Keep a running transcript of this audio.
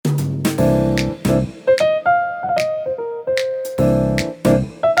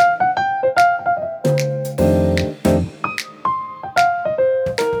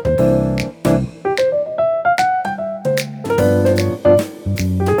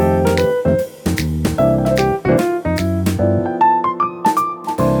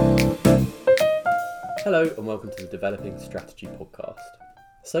Developing Strategy podcast.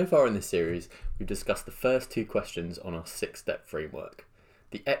 So far in this series, we've discussed the first two questions on our 6-step framework: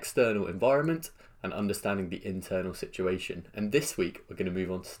 the external environment and understanding the internal situation. And this week, we're going to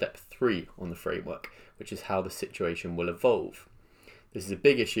move on to step 3 on the framework, which is how the situation will evolve. This is a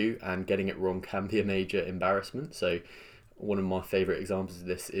big issue, and getting it wrong can be a major embarrassment. So one of my favourite examples of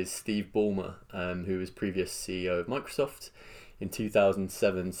this is Steve Ballmer, who was previous CEO of Microsoft. In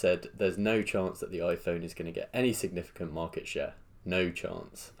 2007 said there's no chance that the iPhone is going to get any significant market share. No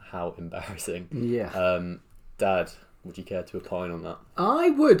chance. How embarrassing. Yeah. Dad, would you care to opine on that? I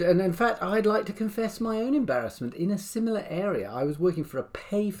would, and in fact I'd like to confess my own embarrassment in a similar area. I was working for a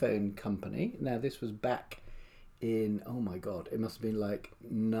payphone company. Now this was back in, oh my god, it must have been like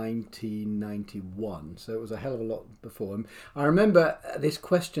 1991, so it was a hell of a lot before. I remember this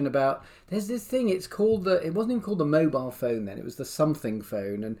question about, there's this thing, it wasn't even called the mobile phone then, it was the something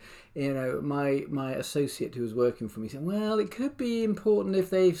phone, and you know, my associate who was working for me said, well, it could be important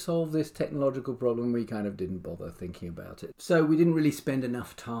if they've solved this technological problem. We kind of didn't bother thinking about it, so we didn't really spend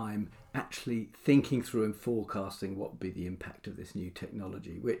enough time actually thinking through and forecasting what would be the impact of this new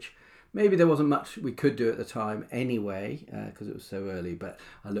technology, which maybe there wasn't much we could do at the time anyway, because it was so early, but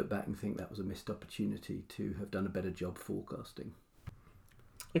I look back and think that was a missed opportunity to have done a better job forecasting.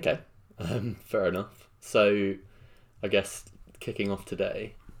 Okay, fair enough. So I guess kicking off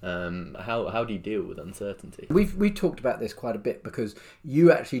today, how do you deal with uncertainty? We've talked about this quite a bit because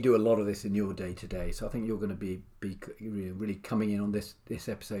you actually do a lot of this in your day-to-day, so I think you're going to be really coming in on this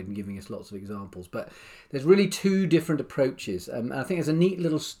episode and giving us lots of examples. But there's really two different approaches, and I think there's a neat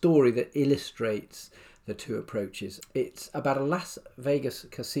little story that illustrates the two approaches. It's about a Las Vegas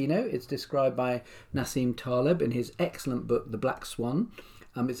casino. It's described by Nassim Taleb in his excellent book The Black Swan.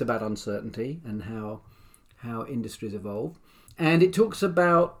 It's about uncertainty and how industries evolve. And it talks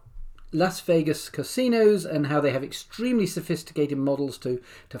about Las Vegas casinos and how they have extremely sophisticated models to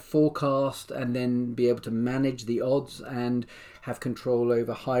forecast and then be able to manage the odds and have control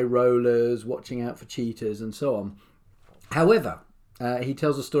over high rollers, watching out for cheaters and so on. However, he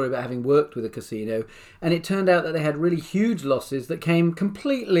tells a story about having worked with a casino, and it turned out that they had really huge losses that came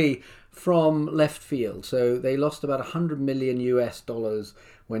completely from left field. So they lost about $100 million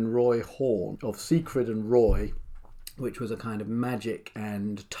when Roy Horn of Siegfried and Roy, which was a kind of magic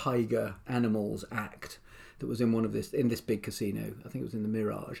and tiger animals act that was in this big casino. I think it was in the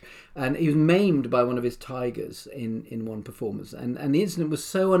Mirage. And he was maimed by one of his tigers in one performance. And the incident was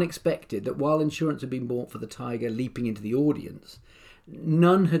so unexpected that while insurance had been bought for the tiger leaping into the audience,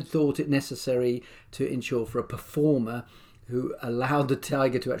 none had thought it necessary to insure for a performer who allowed the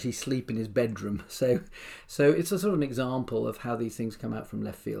tiger to actually sleep in his bedroom. So it's a sort of an example of how these things come out from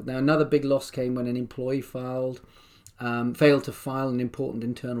left field. Now, another big loss came when an employee failed to file an important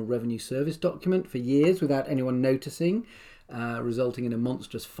Internal Revenue Service document for years without anyone noticing, resulting in a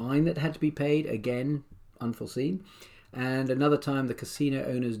monstrous fine that had to be paid, again, unforeseen. And another time the casino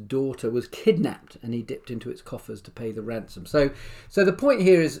owner's daughter was kidnapped and he dipped into its coffers to pay the ransom. So the point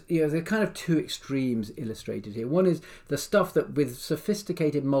here is, you know, there are kind of two extremes illustrated here. One is the stuff that with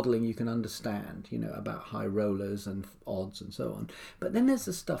sophisticated modelling you can understand, you know, about high rollers and odds and so on. But then there's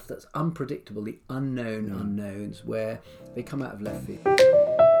the stuff that's unpredictable, the unknown unknowns, where they come out of left field.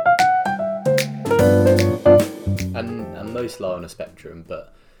 And most lie on a spectrum,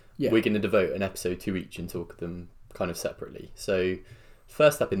 but we're going to devote an episode to each and talk them kind of separately. So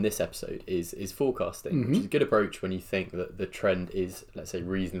first up in this episode is forecasting, which is a good approach when you think that the trend is, let's say,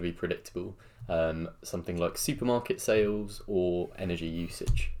 reasonably predictable, something like supermarket sales or energy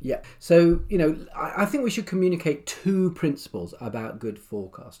usage. Yeah, so you know, I think we should communicate two principles about good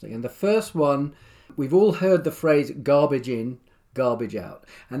forecasting. And the first one, we've all heard the phrase garbage in, garbage out,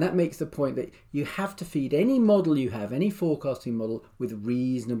 and that makes the point that you have to feed any model you have, any forecasting model, with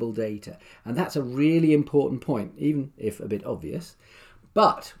reasonable data, and that's a really important point, even if a bit obvious.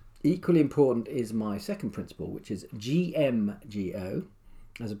 But equally important is my second principle, which is GMGO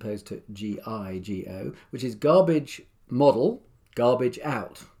as opposed to GIGO, which is garbage model, garbage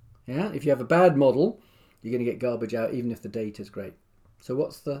out. Yeah, if you have a bad model, you're going to get garbage out even if the data is great. So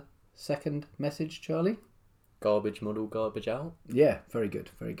what's the second message, Charlie? Garbage model, garbage out? Yeah, very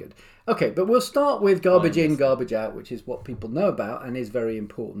good, very good. Okay, but we'll start with garbage in, garbage out, which is what people know about and is very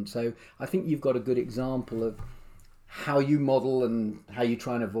important. So I think you've got a good example of how you model and how you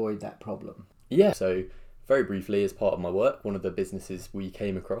try and avoid that problem. Yeah, so very briefly, as part of my work, one of the businesses we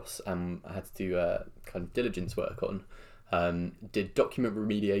came across and I had to do kind of diligence work on, did document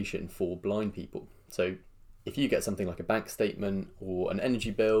remediation for blind people. So if you get something like a bank statement or an energy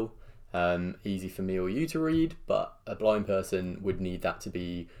bill, easy for me or you to read, but a blind person would need that to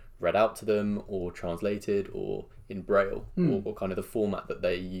be read out to them or translated or in Braille or kind of the format that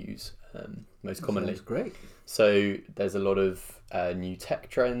they use most commonly. That's great. So there's a lot of new tech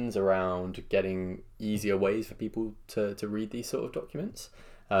trends around getting easier ways for people to read these sort of documents.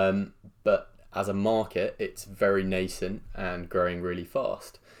 But as a market, it's very nascent and growing really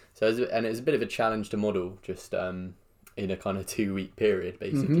fast. So it's a bit of a challenge to model just in a kind of 2-week period,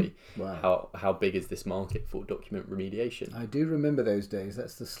 basically. Wow. How big is this market for document remediation? I do remember those days.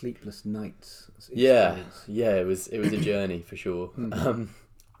 That's the sleepless nights experience. Yeah, it was a journey for sure.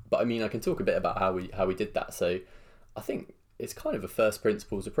 But I mean, I can talk a bit about how we did that. So I think it's kind of a first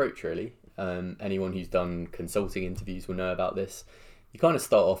principles approach, really. Anyone who's done consulting interviews will know about this. You kind of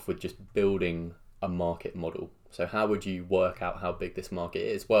start off with just building a market model. So how would you work out how big this market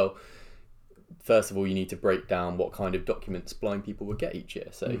is? Well, first of all, you need to break down what kind of documents blind people would get each year.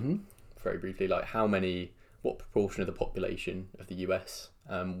 So very briefly, like what proportion of the population of the US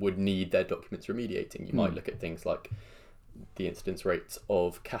would need their documents remediating? You might look at things like the incidence rates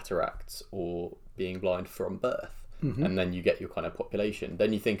of cataracts or being blind from birth. And then you get your kind of population.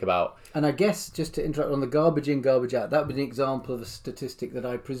 Then you think about... And I guess, just to interrupt on the garbage in, garbage out, that would be an example of a statistic that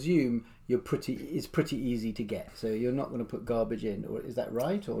I presume is pretty easy to get. So you're not going to put garbage in, or is that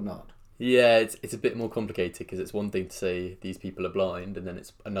right or not? Yeah, it's a bit more complicated because it's one thing to say these people are blind, and then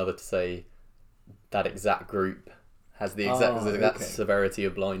it's another to say that exact group has the exact severity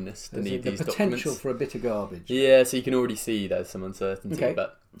of blindness to need these documents. The potential for a bit of garbage. Yeah, so you can already see there's some uncertainty. Okay.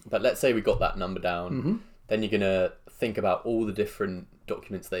 But let's say we got that number down. Then you're going to think about all the different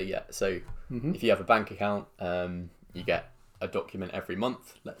documents they get. So if you have a bank account, you get a document every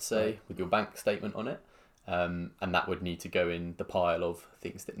month, let's say, with your bank statement on it. And that would need to go in the pile of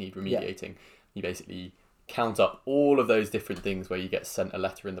things that need remediating. Yeah. You basically count up all of those different things where you get sent a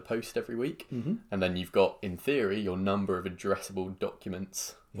letter in the post every week. And then you've got, in theory, your number of addressable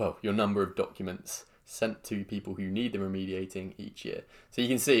documents. Well, your number of documents sent to people who need them remediating each year. So you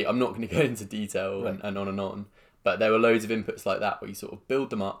can see, I'm not going to go into detail and on, but there were loads of inputs like that where you sort of build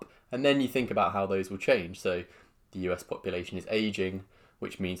them up and then you think about how those will change. So the US population is aging,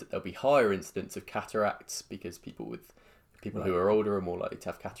 which means that there'll be higher incidence of cataracts because people who are older are more likely to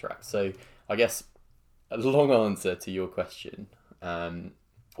have cataracts. So I guess a long answer to your question,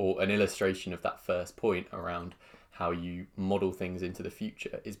 or an illustration of that first point around how you model things into the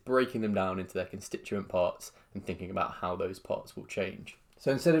future, is breaking them down into their constituent parts and thinking about how those parts will change.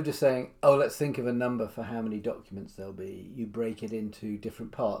 So instead of just saying, oh, let's think of a number for how many documents there'll be, you break it into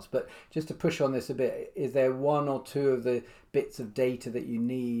different parts. But just to push on this a bit, is there one or two of the bits of data that you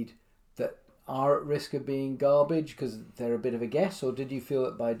need that are at risk of being garbage because they're a bit of a guess? Or did you feel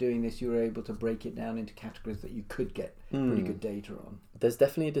that by doing this you were able to break it down into categories that you could get pretty good data on? There's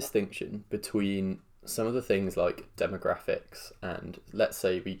definitely a distinction between some of the things like demographics and, let's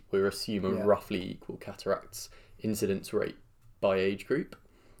say we assume a roughly equal cataracts incidence rate by age group,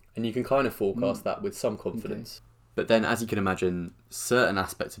 and you can kind of forecast that with some confidence. Okay. But then, as you can imagine, certain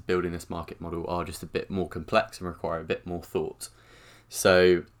aspects of building this market model are just a bit more complex and require a bit more thought.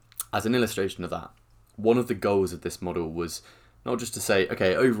 So as an illustration of that, one of the goals of this model was not just to say,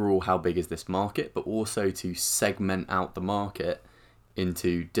 okay, overall how big is this market, but also to segment out the market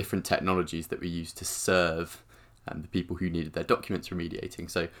into different technologies that we use to serve the people who needed their documents remediating.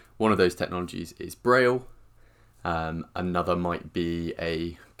 So one of those technologies is Braille. Another might be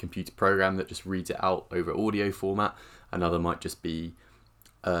a computer program that just reads it out over audio format. Another might just be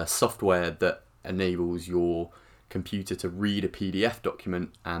software that enables your computer to read a PDF document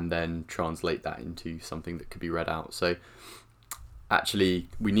and then translate that into something that could be read out. So actually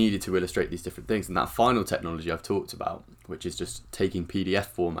we needed to illustrate these different things, and that final technology I've talked about, which is just taking PDF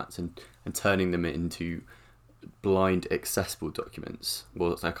formats and turning them into blind accessible documents,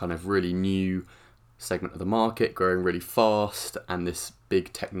 was a kind of really new segment of the market, growing really fast, and this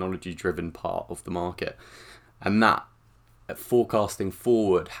big technology driven part of the market. And that forecasting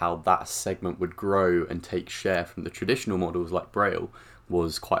forward how that segment would grow and take share from the traditional models like Braille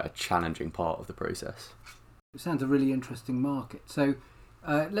was quite a challenging part of the process. It sounds a really interesting market. So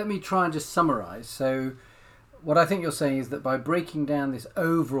let me try and just summarise. So what I think you're saying is that by breaking down this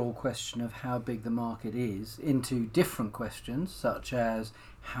overall question of how big the market is into different questions, such as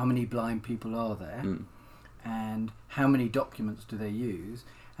how many blind people are there and how many documents do they use,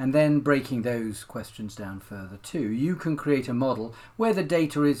 and then breaking those questions down further too, you can create a model where the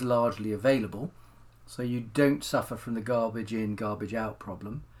data is largely available, so you don't suffer from the garbage in, garbage out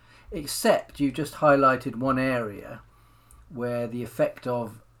problem, except you just highlighted one area where the effect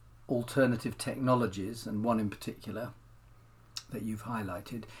of alternative technologies, and one in particular, that you've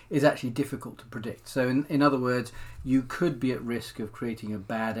highlighted is actually difficult to predict. So in other words, you could be at risk of creating a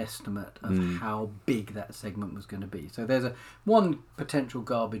bad estimate of how big that segment was going to be. So there's one potential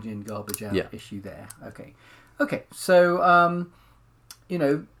garbage in, garbage out issue there. Okay. So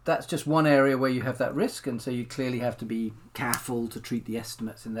that's just one area where you have that risk, and so you clearly have to be careful to treat the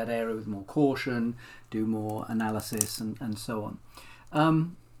estimates in that area with more caution, do more analysis, and so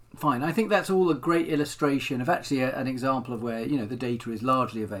on. Fine. I think that's all a great illustration of actually an example of where the data is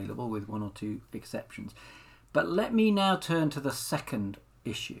largely available with one or two exceptions. But let me now turn to the second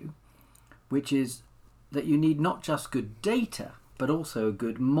issue, which is that you need not just good data but also a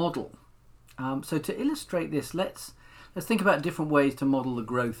good model. So to illustrate this, let's think about different ways to model the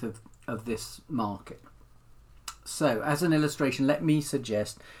growth of this market. So as an illustration, let me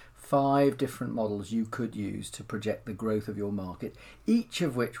suggest 5 different models you could use to project the growth of your market, each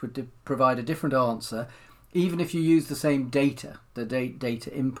of which would provide a different answer, even if you use the same data, the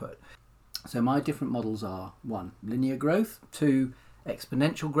data input. So my different models are 1. Linear growth, 2.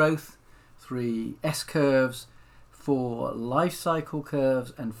 Exponential growth, 3. S-curves, 4. Life cycle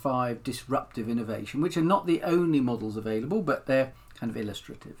curves, and 5. Disruptive innovation, which are not the only models available, but they're kind of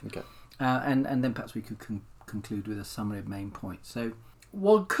illustrative. Okay. And then perhaps we could conclude with a summary of main points. So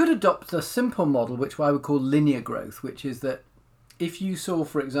one could adopt a simple model, which I would call linear growth, which is that if you saw,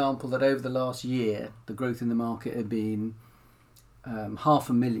 for example, that over the last year, the growth in the market had been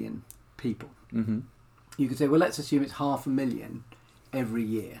 500,000 people, you could say, well, let's assume it's 500,000 every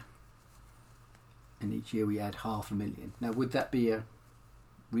year. And each year we add 500,000. Now, would that be a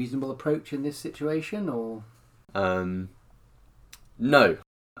reasonable approach in this situation, or? No.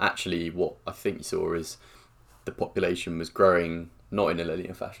 Actually, what I think you saw is the population was growing not in a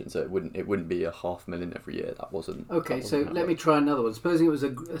linear fashion, so it wouldn't be 500,000 every year. That wasn't. Okay, so let me try another one. Supposing it was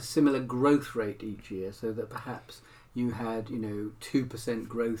a similar growth rate each year, so that perhaps you had 2%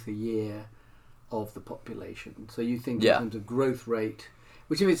 growth a year of the population. So you think in terms of growth rate,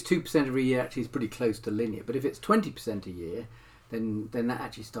 which if it's 2% every year actually is pretty close to linear. But if it's 20% a year, then that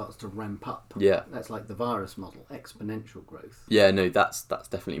actually starts to ramp up. Yeah. That's like the virus model, exponential growth. Yeah, no, that's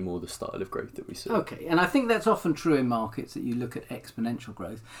definitely more the style of growth that we saw. Okay, and I think that's often true in markets that you look at exponential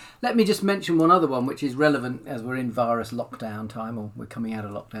growth. Let me just mention one other one which is relevant as we're in virus lockdown time, or we're coming out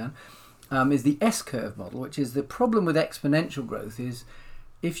of lockdown, is the S-curve model, which is the problem with exponential growth is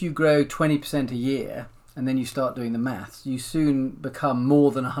if you grow 20% a year and then you start doing the maths, you soon become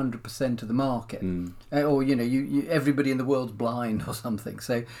more than 100% of the market, or you everybody in the world's blind or something.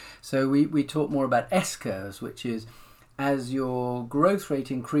 So we talk more about S-curves, which is as your growth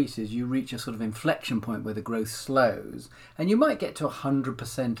rate increases, you reach a sort of inflection point where the growth slows, and you might get to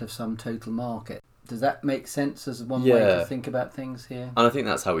 100% of some total market. Does that make sense as one way to think about things here? And I think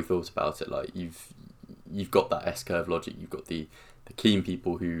that's how we thought about it. Like you've got that S-curve logic. You've got the keen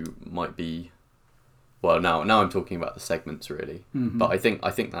people who might be. Well, now I'm talking about the segments really, but I think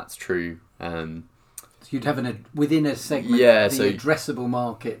that's true. So you'd have within a segment, the addressable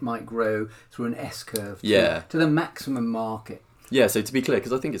market might grow through an S-curve to the maximum market. Yeah, so to be clear,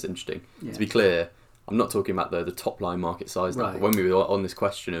 because I think it's interesting, to be clear, I'm not talking about the top line market size now, but when we were on this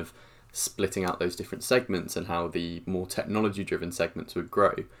question of splitting out those different segments and how the more technology-driven segments would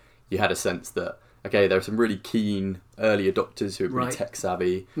grow, you had a sense that okay, there are some really keen early adopters who are really tech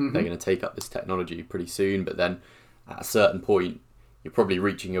savvy. They're going to take up this technology pretty soon, but then at a certain point, you're probably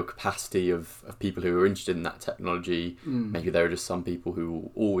reaching your capacity of people who are interested in that technology. Maybe there are just some people who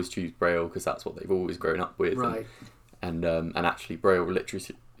will always choose Braille because that's what they've always grown up with. And actually Braille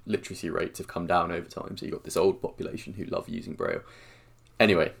literacy rates have come down over time. So you've got this old population who love using Braille.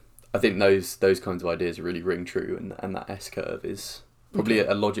 Anyway, I think those kinds of ideas really ring true, and that S-curve is probably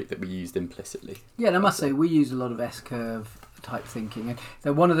a logic that we used implicitly. Yeah, and I must say we use a lot of S-curve type thinking.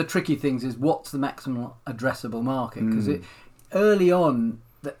 And one of the tricky things is what's the maximum addressable market? Because early on,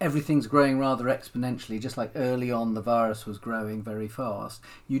 everything's growing rather exponentially, just like early on the virus was growing very fast.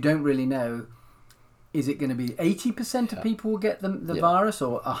 You don't really know, is it going to be 80% of people will get the virus,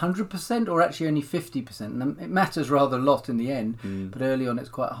 or 100%, or actually only 50%? And it matters rather a lot in the end, but early on it's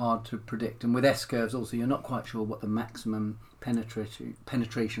quite hard to predict. And with S-curves also, you're not quite sure what the maximum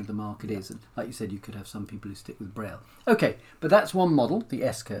penetration of the market is. And like you said, you could have some people who stick with Braille. Okay, but that's one model, the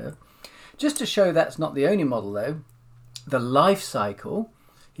S-curve. Just to show that's not the only model though, the life cycle,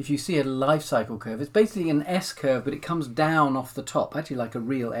 if you see a life cycle curve, it's basically an S-curve, but it comes down off the top, actually like a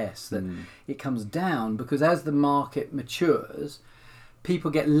real S, that it comes down because as the market matures,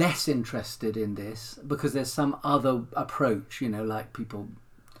 people get less interested in this because there's some other approach, like people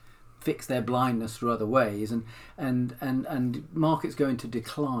fix their blindness through other ways, and markets go into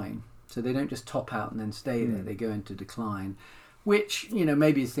decline. So they don't just top out and then stay there, they go into decline. which, you know,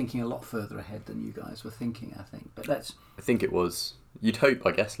 maybe is thinking a lot further ahead than you guys were thinking, I think. But that's... I think it was... You'd hope,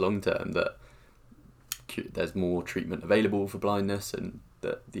 I guess, long term that there's more treatment available for blindness and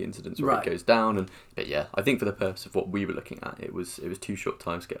that the incidence rate goes down. But yeah, I think for the purpose of what we were looking at, it was too short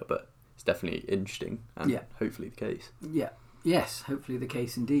timescale, but it's definitely interesting and hopefully the case. Yeah. Yes, hopefully the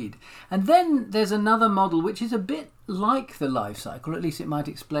case indeed. And then there's another model which is a bit like the life cycle, or at least it might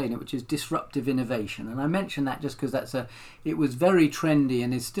explain it, which is disruptive innovation. And I mention that just because it was very trendy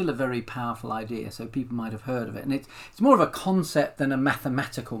and is still a very powerful idea, so people might have heard of it. And it's more of a concept than a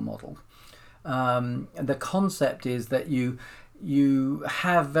mathematical model. The concept is that you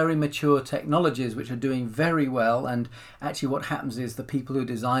have very mature technologies which are doing very well, and actually what happens is the people who are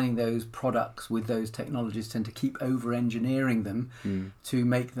designing those products with those technologies tend to keep over engineering them to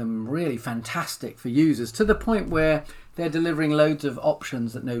make them really fantastic for users, to the point where they're delivering loads of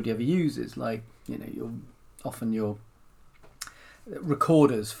options that nobody ever uses, like, you know, your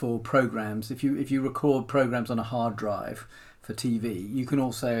recorders for programs. If you record programs on a hard drive for TV, you can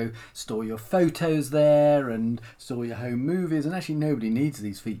also store your photos there and store your home movies, and actually nobody needs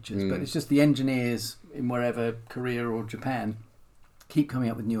these features, but it's just the engineers in wherever, Korea or Japan, keep coming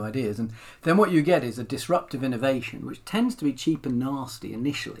up with new ideas. And then what you get is a disruptive innovation which tends to be cheap and nasty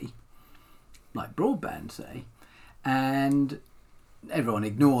initially, like broadband, say, and everyone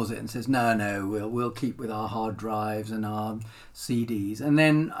ignores it and says no, we'll keep with our hard drives and our CDs. And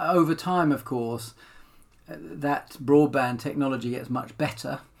then over time, of course, that broadband technology gets much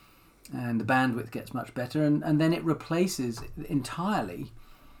better and the bandwidth gets much better, and then it replaces entirely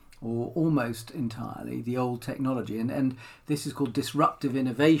or almost entirely the old technology, and this is called disruptive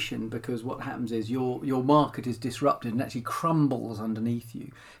innovation, because what happens is your market is disrupted and actually crumbles underneath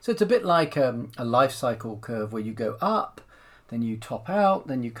you. So it's a bit like a life cycle curve where you go up, then you top out,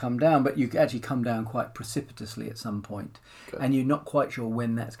 then you come down, but you actually come down quite precipitously at some point. Okay. And you're not quite sure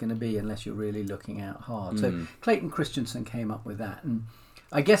when that's going to be unless you're really looking out hard. So Clayton Christensen came up with that. And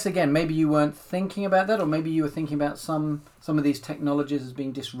I guess, again, maybe you weren't thinking about that, or maybe you were thinking about some of these technologies as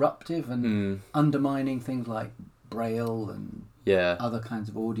being disruptive and undermining things like Braille and other kinds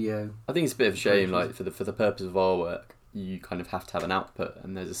of audio. I think it's a bit of a shame, like for the purpose of our work, you kind of have to have an output,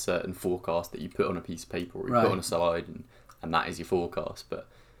 and there's a certain forecast that you put on a piece of paper or you put on a slide, and that is your forecast. But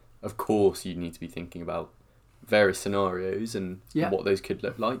of course you need to be thinking about various scenarios and what those could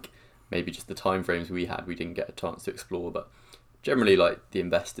look like. Maybe just the timeframes we didn't get a chance to explore, but generally, like, the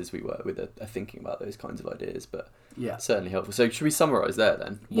investors we work with are thinking about those kinds of ideas, but certainly helpful. So should we summarise there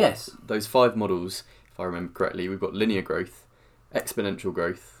then? Yes. Those 5 models, if I remember correctly, we've got linear growth, exponential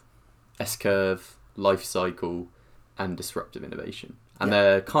growth, S-curve, life cycle, and disruptive innovation. And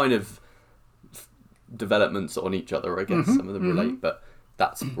they're kind of developments on each other, I guess. Some of them relate, but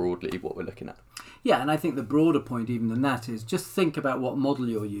that's broadly what we're looking at. Yeah, and I think the broader point even than that is just think about what model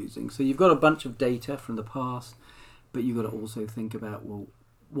you're using. So you've got a bunch of data from the past, but you've got to also think about, well,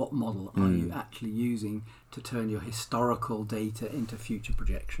 what model are you actually using to turn your historical data into future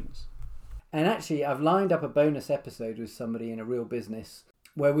projections? And actually, I've lined up a bonus episode with somebody in a real business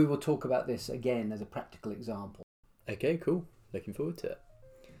where we will talk about this again as a practical example. Okay, cool. Looking forward to it.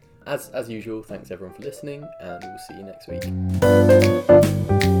 As usual, thanks everyone for listening, and we'll see you next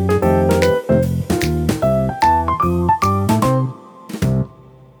week.